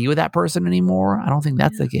not be with that person anymore? I don't think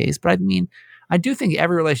that's the case. But I mean, I do think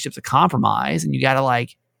every relationship's a compromise and you got to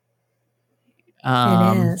like.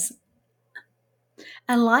 It is.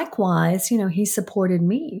 And likewise, he supported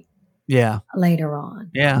me. Yeah. Later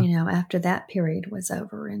on. Yeah. After that period was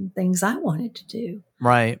over and things I wanted to do.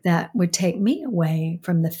 Right. That would take me away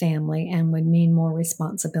from the family and would mean more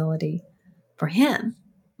responsibility for him.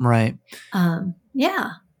 Right. Yeah.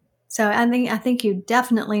 So I think you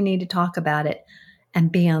definitely need to talk about it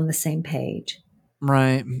and be on the same page.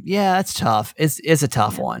 Right. Yeah, that's tough. It's a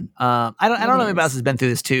tough one. I don't know if anybody else has been through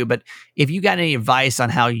this too, but if you got any advice on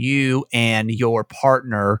how you and your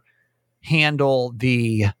partner handle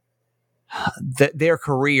the their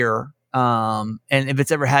career. And if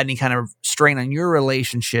it's ever had any kind of strain on your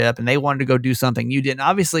relationship and they wanted to go do something you didn't,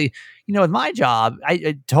 obviously, with my job,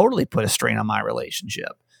 I totally put a strain on my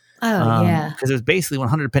relationship. Oh, yeah. Because it was basically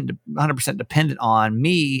 100% dependent on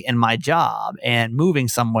me and my job and moving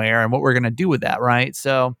somewhere and what we're going to do with that. Right.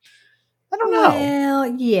 So I don't know. Well,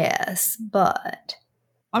 yes, but.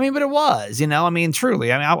 But it was,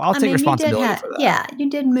 truly. I'll take responsibility for that. Yeah. You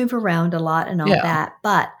did move around a lot and all that,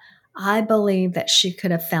 but I believe that she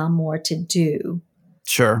could have found more to do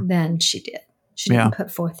than she did. She didn't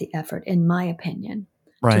put forth the effort, in my opinion,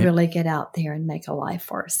 to really get out there and make a life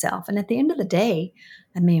for herself. And at the end of the day,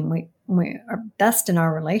 we are best in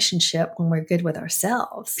our relationship when we're good with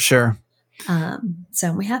ourselves. Sure.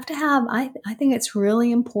 So we have to have, I think it's really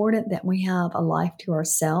important that we have a life to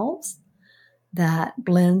ourselves that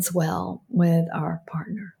blends well with our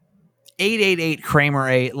partner.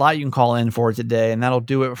 888-KRAMER-8. A lot you can call in for today, and that'll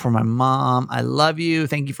do it for my mom. I love you.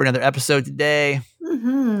 Thank you for another episode today.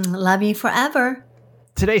 Love you forever.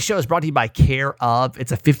 Today's show is brought to you by Care Of.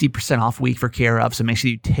 It's a 50% off week for Care Of, so make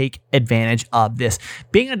sure you take advantage of this.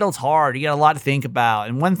 Being an adult's hard. You got a lot to think about.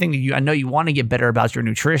 And one thing that I know you want to get better about is your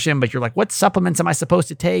nutrition, but you're like, what supplements am I supposed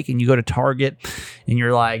to take? And you go to Target, and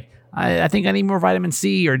you're like, I think I need more vitamin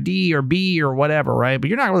C or D or B or whatever, right? But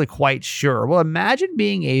you're not really quite sure. Well, imagine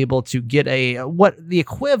being able to get the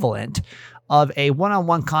equivalent of a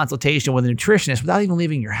one-on-one consultation with a nutritionist without even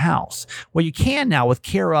leaving your house. Well, you can now with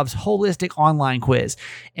Care Of's holistic online quiz.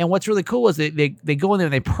 And what's really cool is they go in there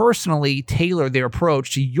and they personally tailor their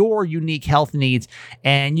approach to your unique health needs.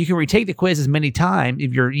 And you can retake the quiz as many times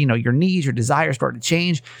if your needs, your desires start to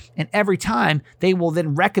change. And every time they will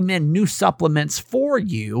then recommend new supplements for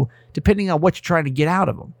you depending on what you're trying to get out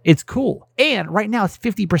of them. It's cool. And right now it's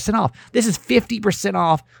 50% off. This is 50%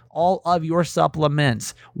 off all of your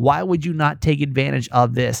supplements. Why would you not take advantage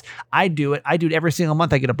of this? I do it. I do it every single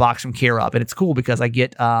month. I get a box from Care Of, and it's cool because I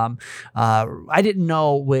get, I didn't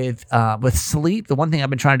know with sleep, the one thing I've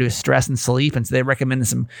been trying to do is stress and sleep. And so they recommended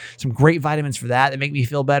some great vitamins for that make me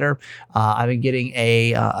feel better. I've been getting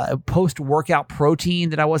a post-workout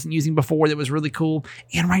protein that I wasn't using before that was really cool.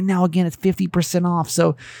 And right now, again, it's 50% off.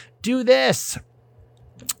 So do this.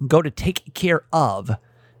 Go to takecareof.com.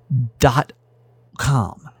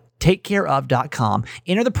 Takecareof.com.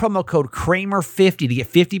 Enter the promo code Kramer50 to get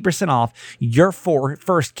 50% off your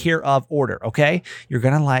first Care Of order, okay? You're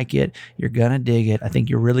going to like it. You're going to dig it. I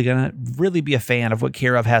think you're really going to be a fan of what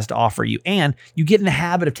Care Of has to offer you. And you get in the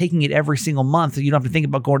habit of taking it every single month so you don't have to think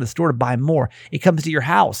about going to the store to buy more. It comes to your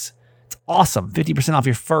house. It's awesome. 50% off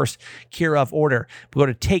your first Care Of order. Go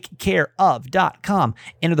to takecareof.com.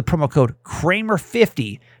 Enter the promo code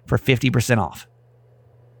Kramer50 for 50% off.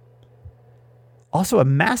 Also, a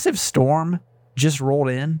massive storm just rolled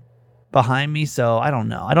in behind me, so I don't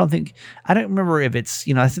know. I don't remember if it's,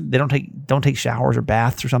 I think they don't take showers or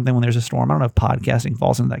baths or something when there's a storm. I don't know if podcasting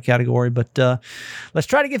falls into that category, but let's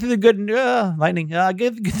try to get through the good lightning.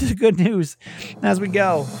 Get through the good news as we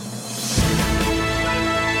go.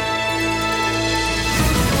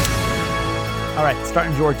 All right,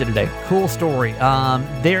 starting in Georgia today. Cool story.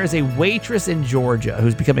 There is a waitress in Georgia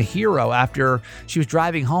who's become a hero after she was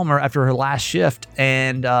driving home after her last shift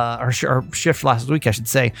and her shift last week, I should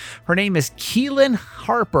say. Her name is Keelan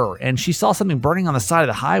Harper, and she saw something burning on the side of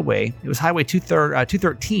the highway. It was Highway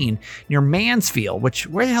 213 near Mansfield,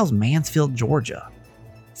 where the hell is Mansfield, Georgia?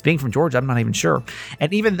 Being from Georgia, I'm not even sure.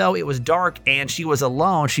 And even though it was dark and she was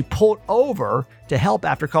alone, she pulled over to help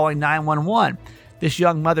after calling 911. This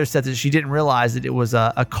young mother said that she didn't realize that it was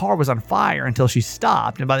a car was on fire until she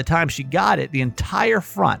stopped. And by the time she got it, the entire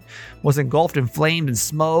front was engulfed in flames and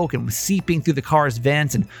smoke and was seeping through the car's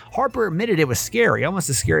vents. And Harper admitted it was scary,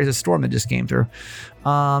 almost as scary as the storm that just came through.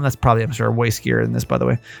 That's probably, I'm sure, way scarier than this, by the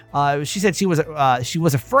way. She said she was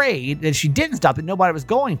afraid that she didn't stop, that nobody was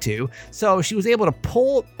going to. So she was able to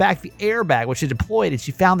pull back the airbag, which she deployed, and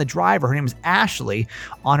she found the driver. Her name was Ashley,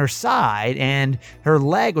 on her side, and her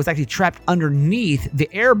leg was actually trapped underneath the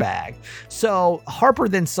airbag. So Harper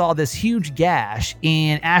then saw this huge gash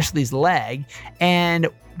in Ashley's leg, and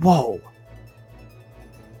whoa.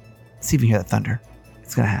 Let's see if you can hear that thunder.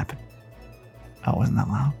 It's going to happen. Oh, wasn't that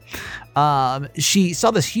loud? She saw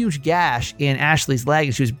this huge gash in Ashley's leg,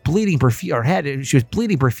 and she was bleeding she was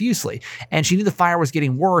bleeding profusely, and she knew the fire was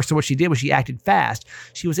getting worse. So what she did was she acted fast.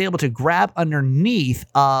 She was able to grab underneath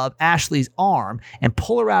of Ashley's arm and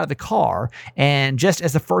pull her out of the car. And just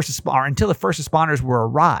as until the first responders were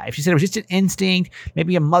arrived, she said it was just an instinct,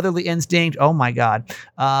 maybe a motherly instinct. Oh my God.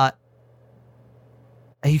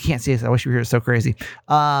 You can't see this. I wish you were here. It's so crazy.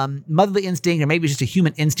 Motherly instinct, or maybe it's just a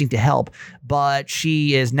human instinct to help. But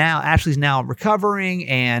Ashley's now recovering,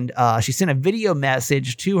 and she sent a video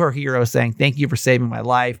message to her hero saying, "Thank you for saving my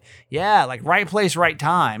life." Yeah, like right place, right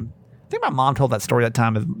time. I think my mom told that story that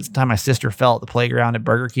time my sister fell at the playground at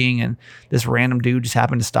Burger King, and this random dude just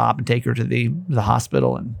happened to stop and take her to the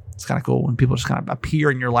hospital. And it's kind of cool when people just kind of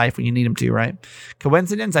appear in your life when you need them to, right?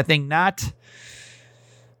 Coincidence? I think not.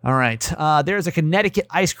 All right. There's a Connecticut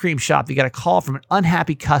ice cream shop. They got a call from an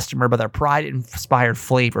unhappy customer about their Pride-inspired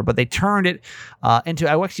flavor, but they turned it into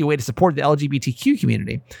actually a way to support the LGBTQ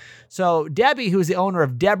community. So Debbie, who is the owner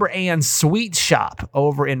of Deborah Ann's Sweet Shop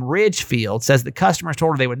over in Ridgefield, says the customers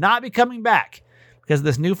told her they would not be coming back because of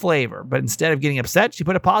this new flavor. But instead of getting upset, she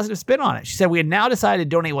put a positive spin on it. She said, "We had now decided to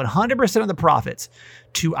donate 100% of the profits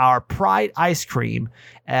to our Pride ice cream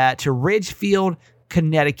to Ridgefield,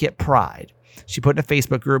 Connecticut Pride." She put in a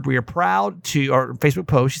Facebook group, Facebook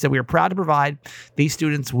post, she said, "We are proud to provide these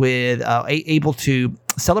students with able to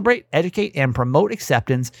celebrate, educate, and promote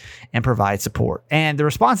acceptance and provide support." And the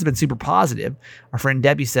response has been super positive. Our friend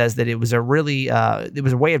Debbie says that it was a way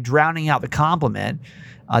of drowning out the compliment.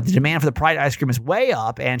 The demand for the Pride ice cream is way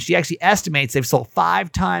up, and she actually estimates they've sold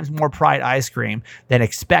 5 times more Pride ice cream than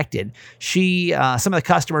expected. Some of the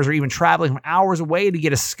customers are even traveling from hours away to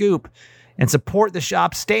get a scoop and support the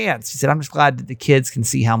shop's stance. She said, "I'm just glad that the kids can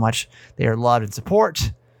see how much they are loved and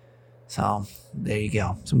support." So there you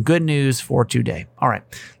go. Some good news for today. All right.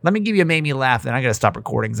 Let me give you a made me laugh. Then I got to stop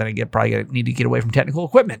recording because I need to get away from technical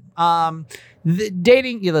equipment.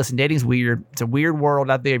 Dating's weird. It's a weird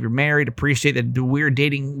world out there. If you're married, appreciate the weird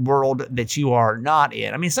dating world that you are not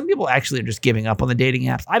in. I mean, some people actually are just giving up on the dating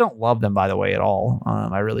apps. I don't love them, by the way, at all.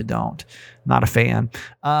 I really don't. Not a fan.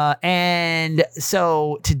 And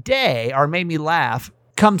so today, our made me laugh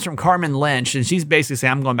comes from Carmen Lynch, and she's basically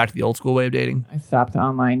saying, "I'm going back to the old school way of dating." I stopped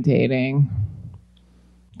online dating.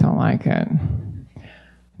 Don't like it.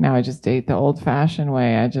 Now I just date the old-fashioned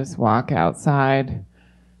way. I just walk outside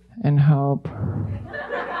and hope.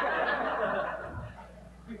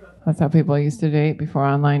 That's how people used to date before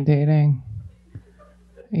online dating.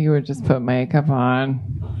 You would just put makeup on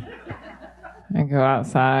and go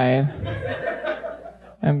outside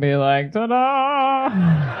and be like, "Ta-da!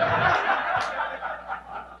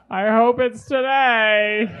 I hope it's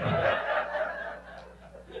today."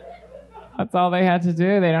 That's all they had to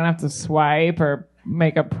do. They don't have to swipe or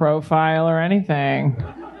make a profile or anything.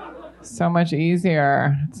 So much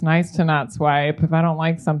easier. It's nice to not swipe. If I don't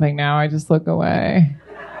like something now, I just look away.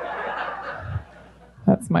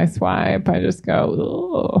 That's my swipe. I just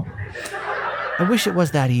go, "Ugh." I wish it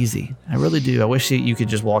was that easy. I really do. I wish you could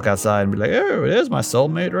just walk outside and be like, "Oh, there's my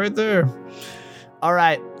soulmate right there." All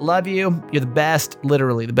right. Love you. You're the best,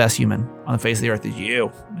 literally the best human on the face of the earth is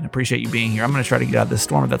you. And I appreciate you being here. I'm going to try to get out of this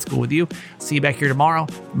storm if that's cool with you. See you back here tomorrow.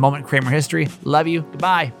 Moment in Kramer history. Love you.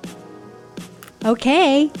 Goodbye.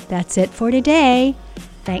 Okay, that's it for today.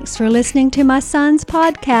 Thanks for listening to my son's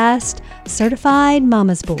podcast, Certified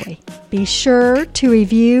Mama's Boy. Be sure to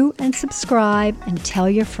review and subscribe and tell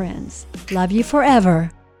your friends. Love you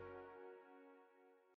forever.